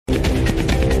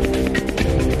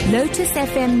Lotus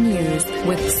FM News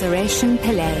with Sureshan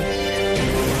Pillay.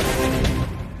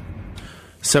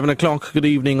 7 o'clock, good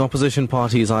evening. Opposition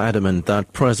parties are adamant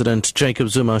that President Jacob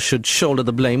Zuma should shoulder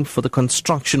the blame for the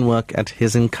construction work at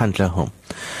his Nkandla home.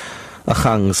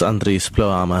 Akhang's Andries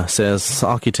Ploama says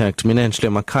architect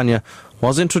Minenhle Makanya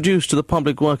was introduced to the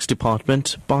Public Works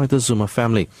Department by the Zuma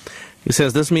family. He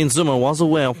says this means Zuma was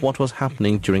aware of what was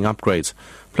happening during upgrades.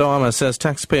 Ploama says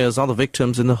taxpayers are the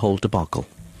victims in the whole debacle.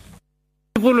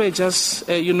 People were just,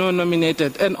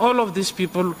 nominated, and all of these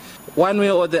people, one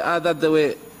way or the other, they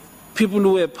were people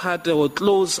who were part or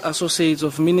close associates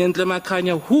of Minenhle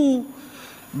Makanya, who,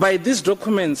 by these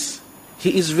documents,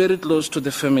 he is very close to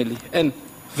the family and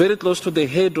very close to the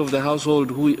head of the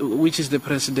household, which is the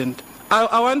president.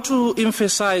 I want to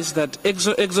emphasize that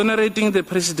exonerating the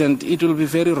president, it will be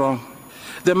very wrong.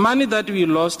 The money that we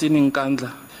lost in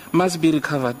Nkandla must be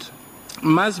recovered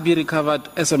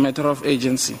as a matter of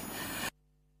agency.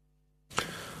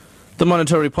 The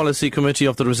Monetary Policy Committee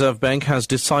of the Reserve Bank has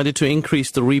decided to increase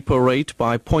the repo rate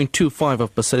by 0.25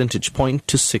 of percentage point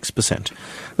to 6%.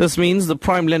 This means the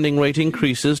prime lending rate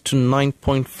increases to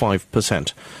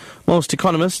 9.5%. Most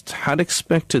economists had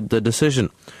expected the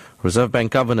decision. Reserve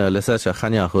Bank Governor Lesetja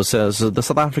Kganyago says the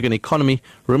South African economy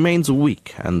remains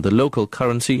weak and the local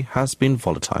currency has been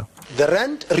volatile. The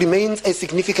rand remains a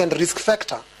significant risk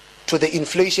factor to the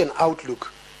inflation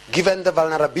outlook, given the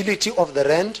vulnerability of the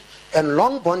rand and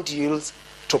long bond yields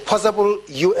to possible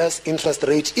U.S. interest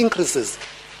rate increases,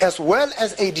 as well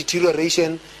as a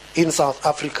deterioration in South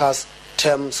Africa's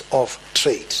terms of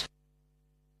trade.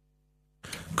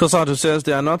 COSATU says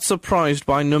they are not surprised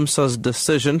by NUMSA's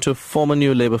decision to form a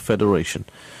new Labour Federation.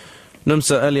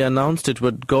 NUMSA earlier announced it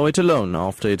would go it alone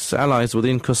after its allies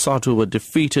within COSATU were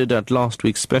defeated at last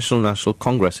week's Special National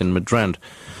Congress in Midrand.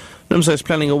 NUMSA is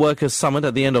planning a workers' summit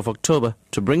at the end of October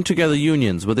to bring together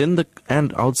unions within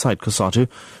and outside COSATU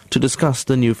to discuss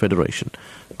the new federation.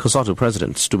 COSATU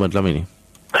President Stuma Dlamini.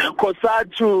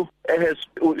 COSATU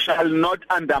shall not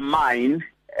undermine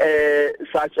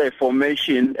such a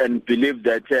formation and believe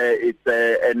that it's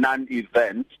a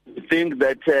non-event. I think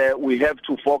that we have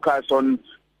to focus on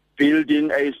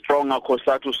building a stronger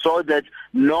COSATU so that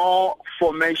no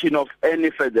formation of any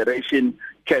federation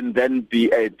can then be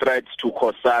a threat to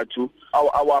COSATU.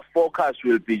 Our focus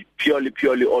will be purely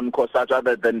on COSATU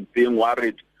rather than being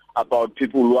worried about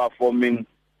people who are forming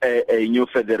a new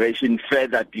federation,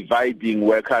 further dividing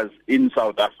workers in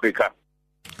South Africa.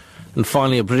 And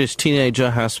finally, a British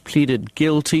teenager has pleaded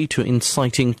guilty to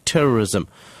inciting terrorism.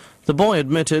 The boy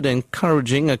admitted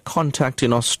encouraging a contact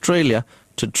in Australia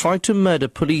to try to murder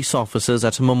police officers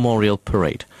at a memorial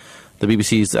parade. The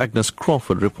BBC's Agnes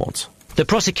Crawford reports. The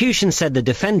prosecution said the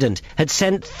defendant had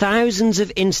sent thousands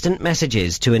of instant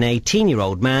messages to an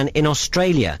 18-year-old man in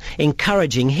Australia,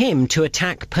 encouraging him to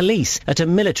attack police at a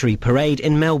military parade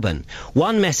in Melbourne.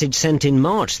 One message sent in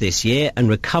March this year and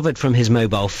recovered from his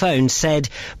mobile phone said,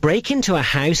 "Break into a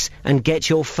house and get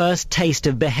your first taste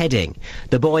of beheading."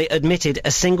 The boy admitted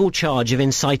a single charge of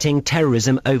inciting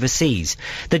terrorism overseas.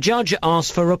 The judge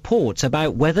asked for reports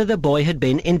about whether the boy had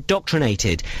been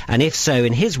indoctrinated, and if so,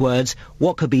 in his words,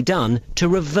 what could be done to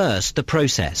reverse the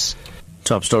process.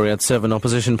 Top story at 7.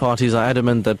 Opposition parties are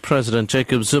adamant that President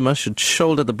Jacob Zuma should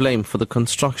shoulder the blame for the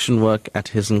construction work at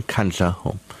his Nkandla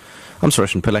home. I'm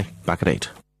Sureshan Pillay, back at 8.